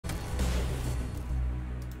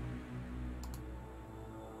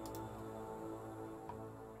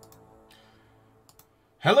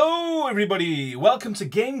Hello everybody, welcome to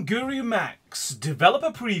GameGuru Max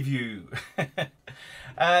Developer Preview.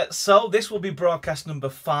 So this will be broadcast number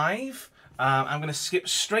 5. I'm going to skip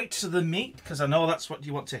straight to the meat because I know that's what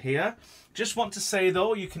you want to hear. Just want to say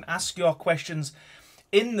though, you can ask your questions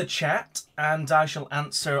in the chat and I shall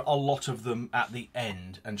answer a lot of them at the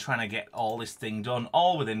end and trying to get all this thing done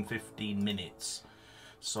all within 15 minutes.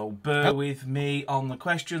 So bear with me on the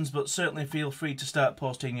questions, but certainly feel free to start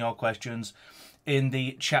posting your questions in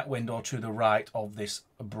the chat window to the right of this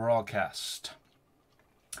broadcast.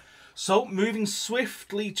 So moving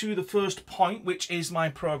swiftly to the first point, which is my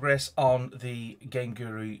progress on the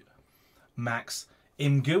GameGuru Max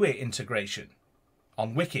GUI integration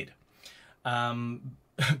on Wicked. Been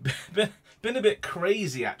a bit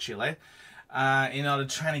crazy actually in order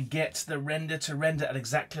trying to get the render to render at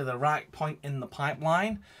exactly the right point in the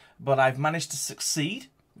pipeline, but I've managed to succeed,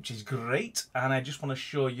 which is great, and I just want to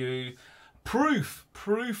show you proof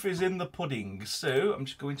is in the pudding. So I'm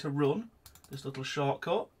just going to run this little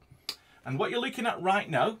shortcut, and what you're looking at right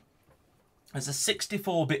now is a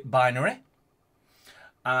 64-bit binary,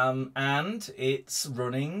 and it's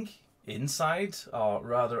running inside, or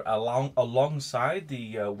rather alongside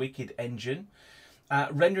the Wicked engine,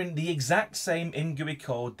 rendering the exact same in-GUI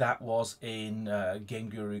code that was in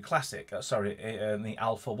GameGuru Classic, in the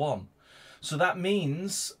Alpha 1. So that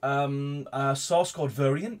means a source code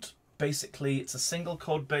variant. Basically, it's a single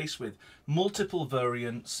code base with multiple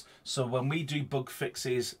variants, so when we do bug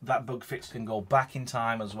fixes, that bug fix can go back in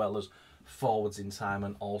time as well as forwards in time,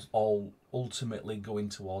 and all ultimately going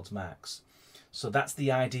towards max. So that's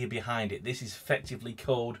the idea behind it. This is effectively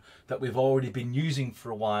code that we've already been using for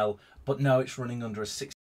a while, but now it's running under a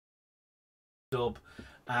 60 sub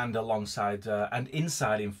and alongside and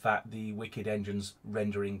inside, in fact, the Wicked engine's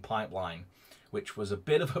rendering pipeline, which was a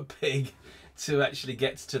bit of a pig to actually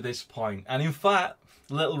get to this point. And in fact,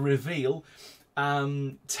 little reveal,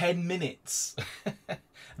 10 minutes.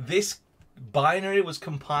 This binary was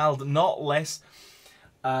compiled not less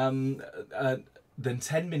than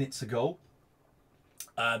 10 minutes ago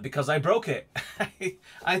because I broke it.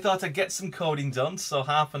 I thought I'd get some coding done, so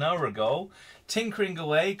half an hour ago, tinkering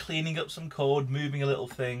away, cleaning up some code, moving a little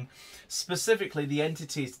thing, specifically the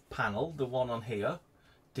entities panel, the one on here,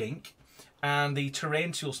 Dink, and the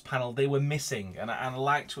terrain tools panel, they were missing, and I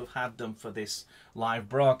like to have had them for this live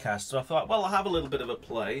broadcast. So I thought, well, I'll have a little bit of a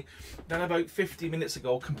play. Then about 50 minutes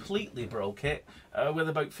ago, completely broke it with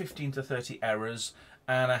about 15 to 30 errors,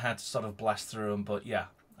 and I had to sort of blast through them. But yeah,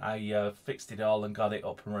 I fixed it all and got it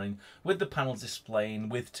up and running with the panels displaying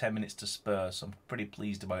with 10 minutes to spare. So I'm pretty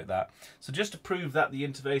pleased about that. So just to prove that the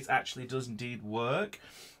interface actually does indeed work,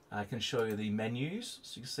 I can show you the menus.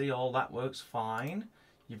 So you see all that works fine.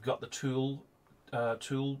 You've got the tool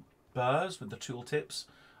bars with the tooltips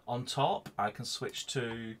on top. I can switch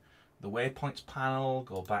to the waypoints panel,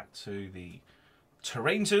 go back to the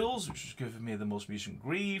terrain tools, which is giving me the most recent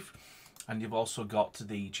grief. And you've also got to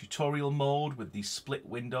the tutorial mode with the split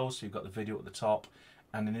windows. So you've got the video at the top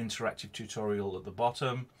and an interactive tutorial at the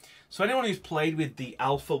bottom. So anyone who's played with the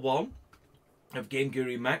Alpha 1 of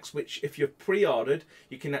GameGuru Max, which if you've pre-ordered,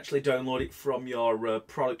 you can actually download it from your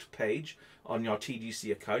product page on your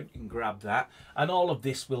TGC account. You can grab that, and all of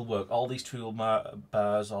this will work. All these tool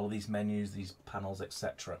bars, all of these menus, these panels,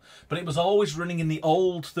 etc. But it was always running in the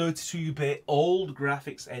old 32-bit, old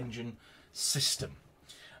graphics engine system.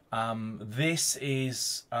 This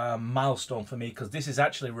is a milestone for me because this is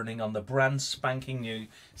actually running on the brand spanking new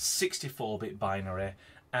 64-bit binary,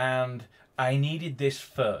 and I needed this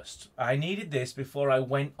first. I needed this before I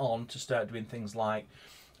went on to start doing things like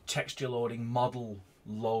texture loading, model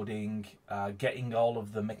loading, getting all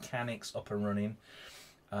of the mechanics up and running.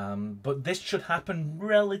 But this should happen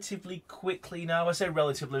relatively quickly now. I say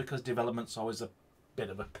relatively because development's always a bit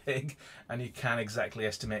of a pig and you can't exactly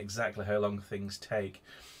estimate exactly how long things take.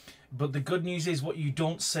 But the good news is what you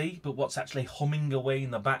don't see, but what's actually humming away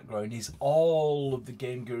in the background is all of the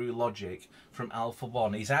GameGuru logic from Alpha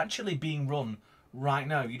 1 is actually being run right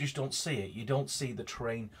now. You just don't see it. You don't see the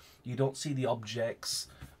terrain. You don't see the objects.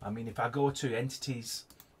 I mean, if I go to entities,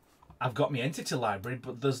 I've got my entity library,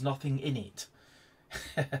 but there's nothing in it.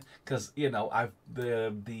 Because, you know,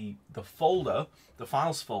 the folder, the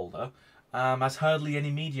files folder, has hardly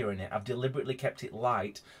any media in it. I've deliberately kept it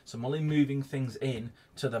light, so I'm only moving things in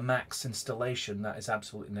to the max installation that is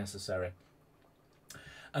absolutely necessary.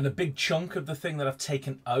 And a big chunk of the thing that I've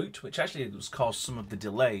taken out, which actually has caused some of the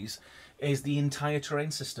delays, is the entire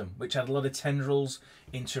terrain system, which had a lot of tendrils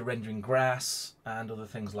into rendering grass and other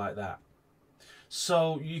things like that.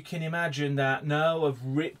 So you can imagine that now I've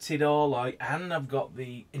ripped it all out and I've got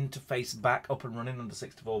the interface back up and running on the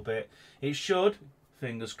 64-bit. It should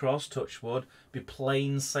fingers crossed, touch wood, be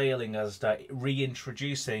plain sailing as to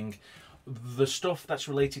reintroducing the stuff that's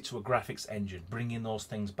related to a graphics engine, bringing those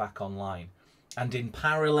things back online. And in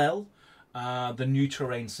parallel, the new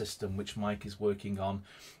terrain system, which Mike is working on.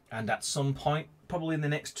 And at some point, probably in the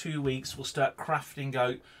next 2 weeks, we'll start crafting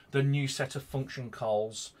out the new set of function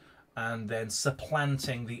calls and then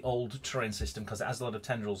supplanting the old terrain system, because it has a lot of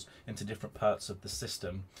tendrils into different parts of the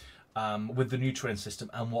system, with the new terrain system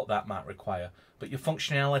and what that might require. But your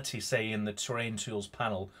functionality, say, in the terrain tools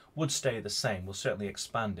panel would stay the same. We'll certainly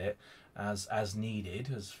expand it as needed,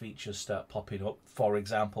 as features start popping up. For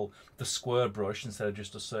example, the square brush instead of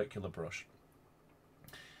just a circular brush.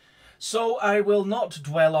 So I will not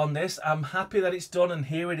dwell on this. I'm happy that it's done, and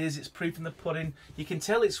here it is. It's proof in the pudding. You can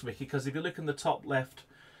tell it's wiki because if you look in the top left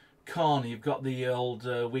corner, you've got the old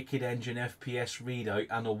Wicked Engine FPS readout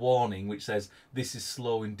and a warning which says this is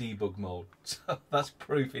slow in debug mode. So that's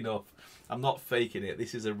proof enough. I'm not faking it.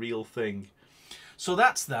 This is a real thing. So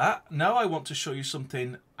that's that. Now I want to show you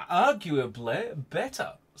something arguably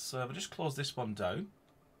better. So I'll just close this one down.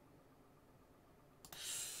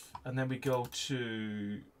 And then we go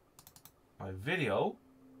to my video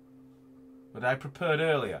that I prepared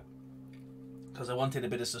earlier, because I wanted a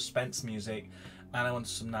bit of suspense music and I wanted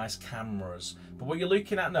some nice cameras. But what you're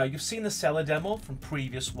looking at now, you've seen the seller demo from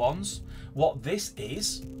previous ones. What this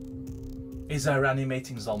is our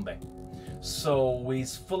animating zombie. So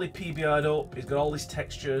he's fully PBR'd up, he's got all his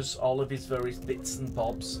textures, all of his various bits and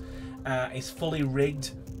bobs. He's fully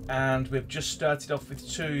rigged, and we've just started off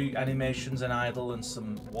with 2 animations, an idle and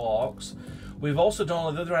some walks. We've also done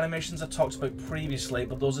all the other animations I talked about previously,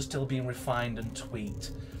 but those are still being refined and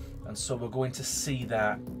tweaked. And so we're going to see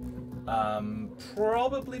that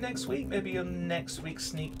probably next week, maybe a next week's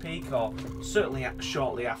sneak peek, or certainly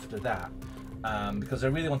shortly after that. Because I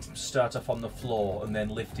really want him to start off on the floor and then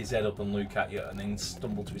lift his head up and look at you and then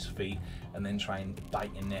stumble to his feet and then try and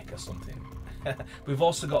bite your neck or something. We've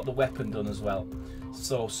also got the weapon done as well.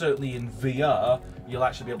 So certainly in VR, you'll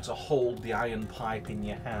actually be able to hold the iron pipe in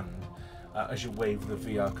your hand as you wave the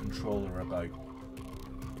VR controller about.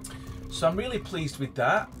 So I'm really pleased with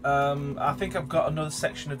that. I think I've got another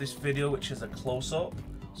section of this video which is a close-up,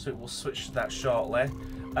 so we'll switch to that shortly.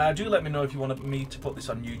 Do let me know if you want me to put this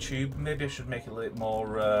on YouTube. Maybe I should make it a little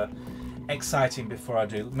more exciting before I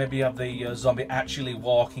do. Maybe have the zombie actually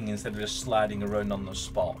walking instead of just sliding around on the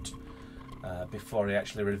spot before I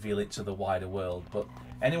actually reveal it to the wider world. But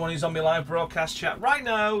anyone who's on my live broadcast chat right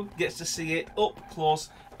now gets to see it up close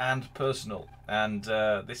and personal. And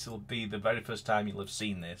this will be the very first time you'll have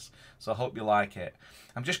seen this, so I hope you like it.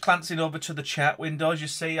 I'm just glancing over to the chat window. As you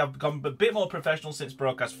see, I've gone a bit more professional since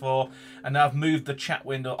broadcast 4, and now I've moved the chat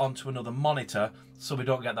window onto another monitor so we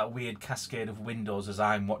don't get that weird cascade of windows as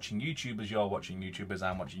I'm watching YouTube, as you're watching YouTube, as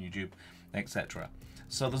I'm watching YouTube, etc.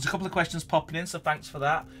 So there's a couple of questions popping in, so thanks for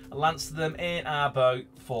that. I'll answer them in about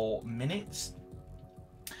 4 minutes.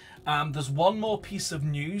 There's one more piece of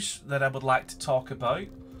news that I would like to talk about.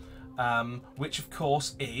 Which of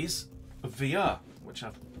course is VR, which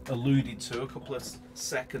I've alluded to a couple of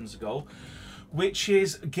seconds ago, which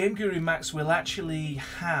is GameGuru Max will actually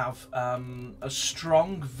have a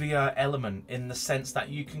strong VR element in the sense that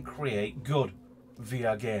you can create good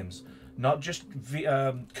VR games. Not just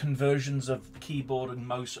conversions of keyboard and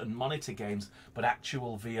mouse and monitor games, but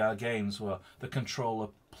actual VR games where the controller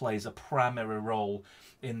plays a primary role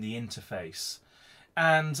in the interface.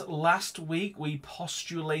 And last week we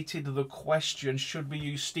postulated the question, should we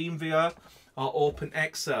use Steam VR or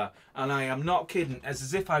OpenXR? And I am not kidding,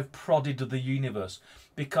 as if I've prodded the universe.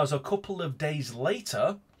 Because a couple of days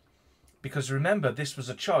later, because remember this was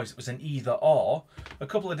a choice, it was an either or, a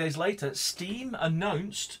couple of days later Steam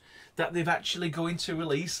announced that they've actually going to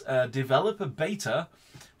release a developer beta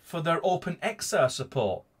for their OpenXR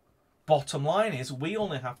support. Bottom line is we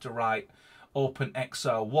only have to write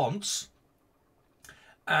OpenXR once.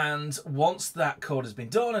 And once that code has been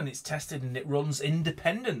done and it's tested and it runs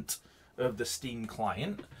independent of the Steam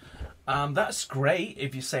client, that's great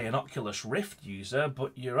if you're, say, an Oculus Rift user,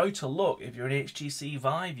 but you're out of luck if you're an HTC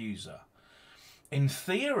Vive user. In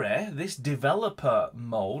theory, this developer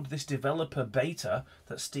mode, this developer beta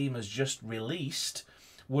that Steam has just released,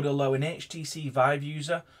 would allow an HTC Vive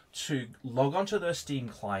user to log onto their Steam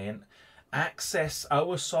client, access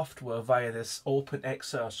our software via this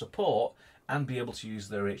OpenXR support, and be able to use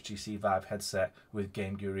their HTC Vive headset with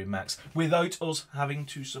GameGuru Max without us having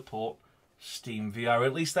to support Steam VR.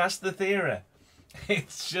 At least that's the theory.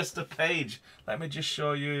 It's just a page. Let me just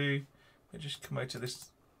show you. Let me just come out of this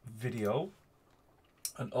video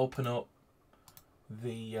and open up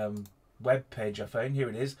the web page I found. Here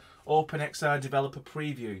it is, OpenXR Developer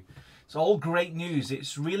Preview. It's all great news.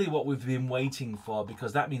 It's really what we've been waiting for,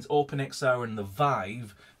 because that means OpenXR and the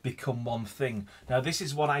Vive become one thing. Now, this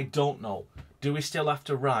is what I don't know. Do we still have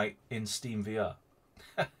to write in SteamVR?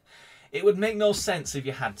 It would make no sense if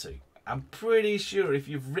you had to. I'm pretty sure if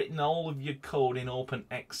you've written all of your code in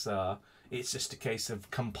OpenXR, it's just a case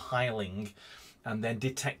of compiling and then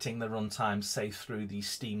detecting the runtime, say through the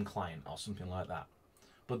Steam client or something like that.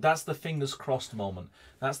 But that's the fingers crossed moment.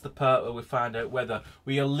 That's the part where we find out whether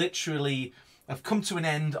we are literally have come to an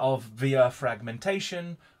end of VR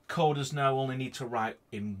fragmentation. Coders now only need to write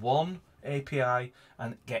in one API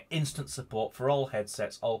and get instant support for all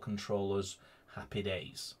headsets, all controllers. Happy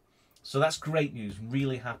days. So that's great news.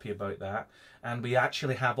 Really happy about that. And we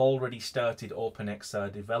actually have already started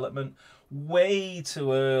OpenXR development. Way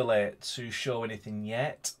too early to show anything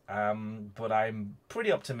yet, but I'm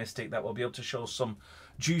pretty optimistic that we'll be able to show some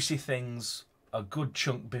juicy things a good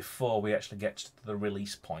chunk before we actually get to the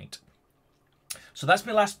release point. So that's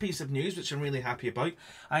my last piece of news, which I'm really happy about.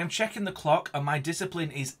 I am checking the clock and my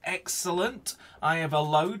discipline is excellent. I have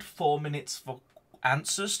allowed 4 minutes for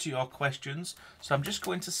answers to your questions. So I'm just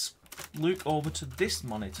going to look over to this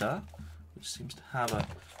monitor, which seems to have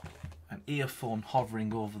an earphone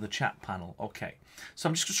hovering over the chat panel. Okay, so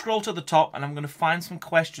I'm just going to scroll to the top and I'm going to find some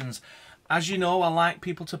questions. As you know, I like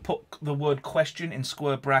people to put the word question in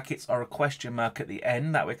square brackets or a question mark at the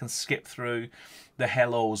end. That we can skip through the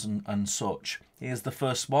hellos and such. Here's the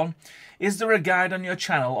first one. Is there a guide on your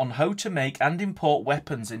channel on how to make and import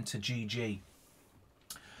weapons into GG?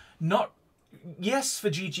 Yes, for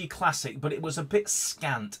GG Classic, but it was a bit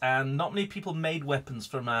scant and not many people made weapons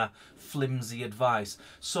from our flimsy advice.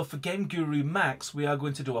 So for GameGuru Max, we are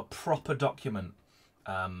going to do a proper document.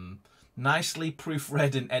 Nicely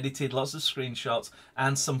proofread and edited, lots of screenshots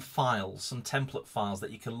and some files, some template files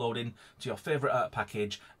that you can load in to your favorite art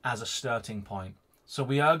package as a starting point. So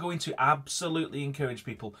we are going to absolutely encourage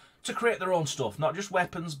people to create their own stuff, not just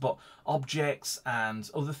weapons, but objects and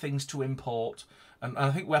other things to import. And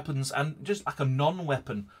I think weapons and just like a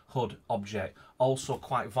non-weapon HUD object, also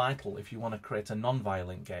quite vital if you want to create a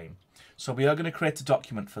non-violent game. So we are going to create a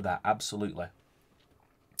document for that, absolutely.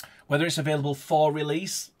 Whether it's available for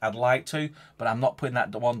release, I'd like to, but I'm not putting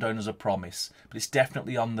that one down as a promise. But it's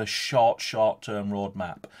definitely on the short-term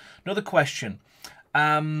roadmap. Another question.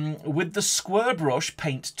 With the square brush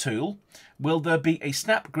paint tool, will there be a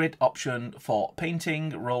snap grid option for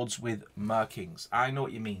painting roads with markings? I know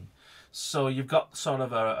what you mean. So you've got sort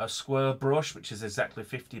of a square brush, which is exactly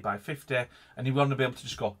 50 by 50, and you want to be able to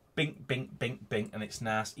just go bink, bink, bink, bink, and it's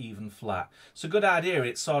nice, even, flat. It's a good idea.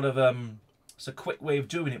 It's sort of it's a quick way of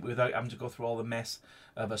doing it without having to go through all the mess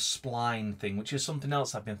of a spline thing, which is something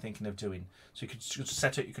else I've been thinking of doing. So you could just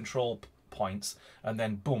set up your control points and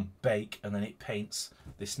then boom, bake, and then it paints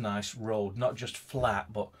this nice road, not just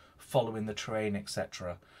flat, but following the terrain,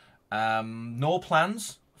 etc. No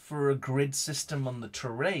plans for a grid system on the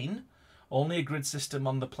terrain. Only a grid system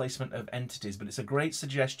on the placement of entities, but it's a great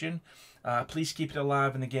suggestion. Please keep it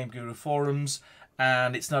alive in the GameGuru forums,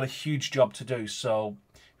 and it's not a huge job to do, so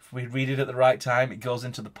if we read it at the right time, it goes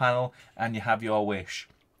into the panel, and you have your wish.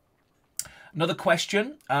 Another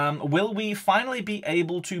question, will we finally be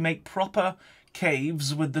able to make proper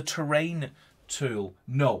caves with the terrain tool?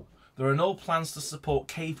 No. There are no plans to support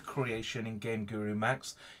cave creation in GameGuru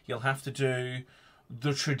Max. You'll have to do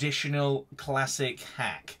the traditional classic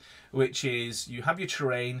hack, which is you have your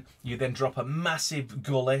terrain, you then drop a massive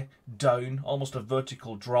gully down, almost a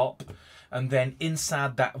vertical drop, and then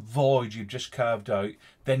inside that void you've just carved out,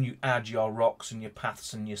 then you add your rocks and your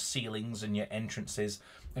paths and your ceilings and your entrances,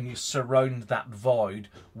 and you surround that void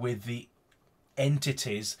with the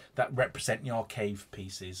entities that represent your cave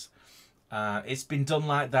pieces. It's been done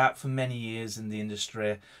like that for many years in the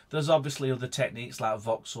industry. There's obviously other techniques like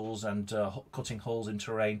voxels and cutting holes in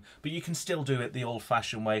terrain, but you can still do it the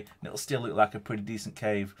old-fashioned way, and it'll still look like a pretty decent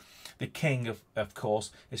cave. The king, of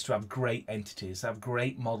course, is to have great entities, have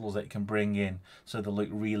great models that you can bring in so they look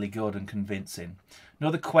really good and convincing.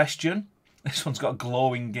 Another question. This one's got a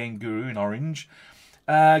glowing GameGuru in orange.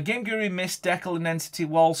 GameGuru missed decal and entity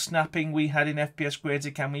wall snapping we had in FPS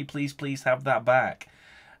Creator. Can we please have that back?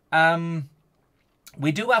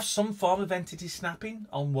 We do have some form of entity snapping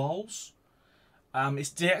on walls. It's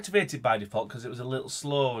deactivated by default because it was a little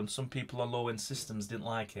slow and some people on low-end systems didn't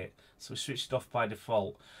like it. So we switched it off by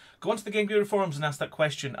default. Go onto the GameGuru forums and ask that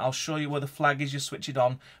question. I'll show you where the flag is, you switch it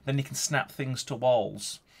on, then you can snap things to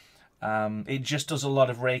walls. It just does a lot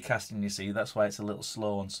of raycasting, you see. That's why it's a little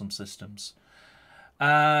slow on some systems.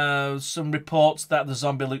 Some reports that the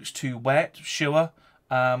zombie looks too wet. Sure.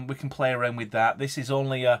 We can play around with that. This is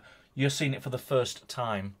only a you're seeing it for the first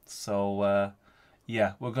time. So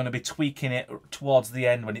yeah, we're going to be tweaking it towards the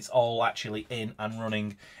end when it's all actually in and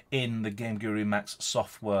running in the GameGuru Max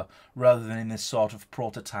software, rather than in this sort of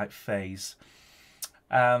prototype phase.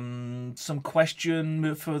 Some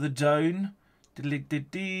question further down.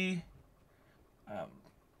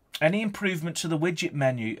 Any improvement to the widget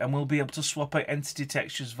menu, and we'll be able to swap out entity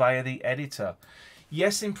textures via the editor.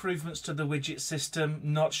 Yes, improvements to the widget system.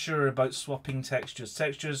 Not sure about swapping textures.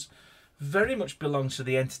 Textures very much belong to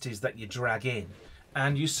the entities that you drag in,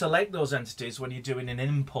 and you select those entities when you're doing an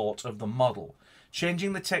import of the model.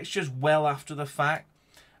 Changing the textures well after the fact,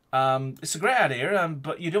 it's a great idea,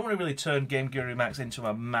 but you don't want to really turn GameGuru Max into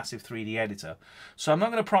a massive 3D editor. So I'm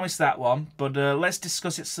not going to promise that one, but let's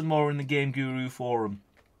discuss it some more in the GameGuru forum.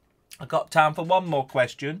 I've got time for one more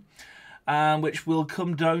question, which will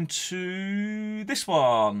come down to this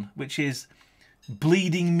one, which is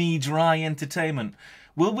Bleeding Me Dry Entertainment.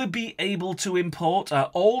 Will we be able to import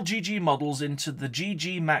all GG models into the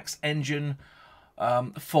GG Max engine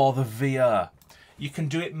for the VR? You can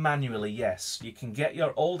do it manually, yes. You can get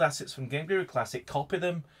your old assets from GameGuru Classic, copy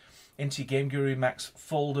them into your GameGuru Max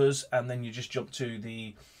folders, and then you just jump to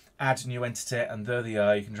the Add New Entity, and there they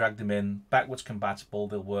are. You can drag them in, backwards compatible,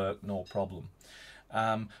 they'll work, no problem.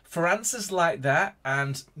 For answers like that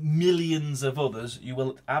and millions of others, you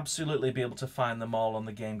will absolutely be able to find them all on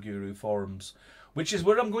the GameGuru forums, which is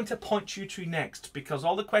where I'm going to point you to next, because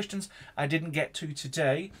all the questions I didn't get to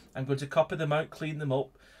today, I'm going to copy them out, clean them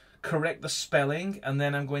up, correct the spelling, and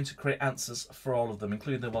then I'm going to create answers for all of them,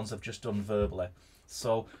 including the ones I've just done verbally.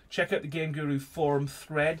 So check out the GameGuru forum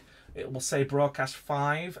thread. It will say broadcast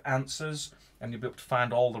 5 answers, and you'll be able to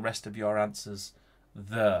find all the rest of your answers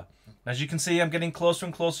there. As you can see, I'm getting closer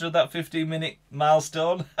and closer to that 15-minute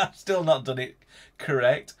milestone. I've still not done it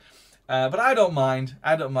correct, but I don't mind.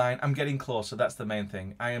 I don't mind. I'm getting closer. That's the main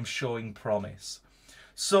thing. I am showing promise.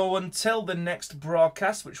 So until the next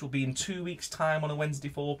broadcast, which will be in 2 weeks' time on a Wednesday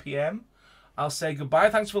 4 PM, I'll say goodbye.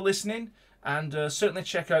 Thanks for listening, and certainly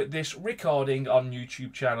check out this recording on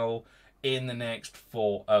YouTube channel in the next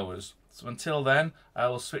 4 hours. So until then, I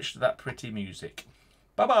will switch to that pretty music.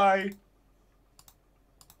 Bye-bye.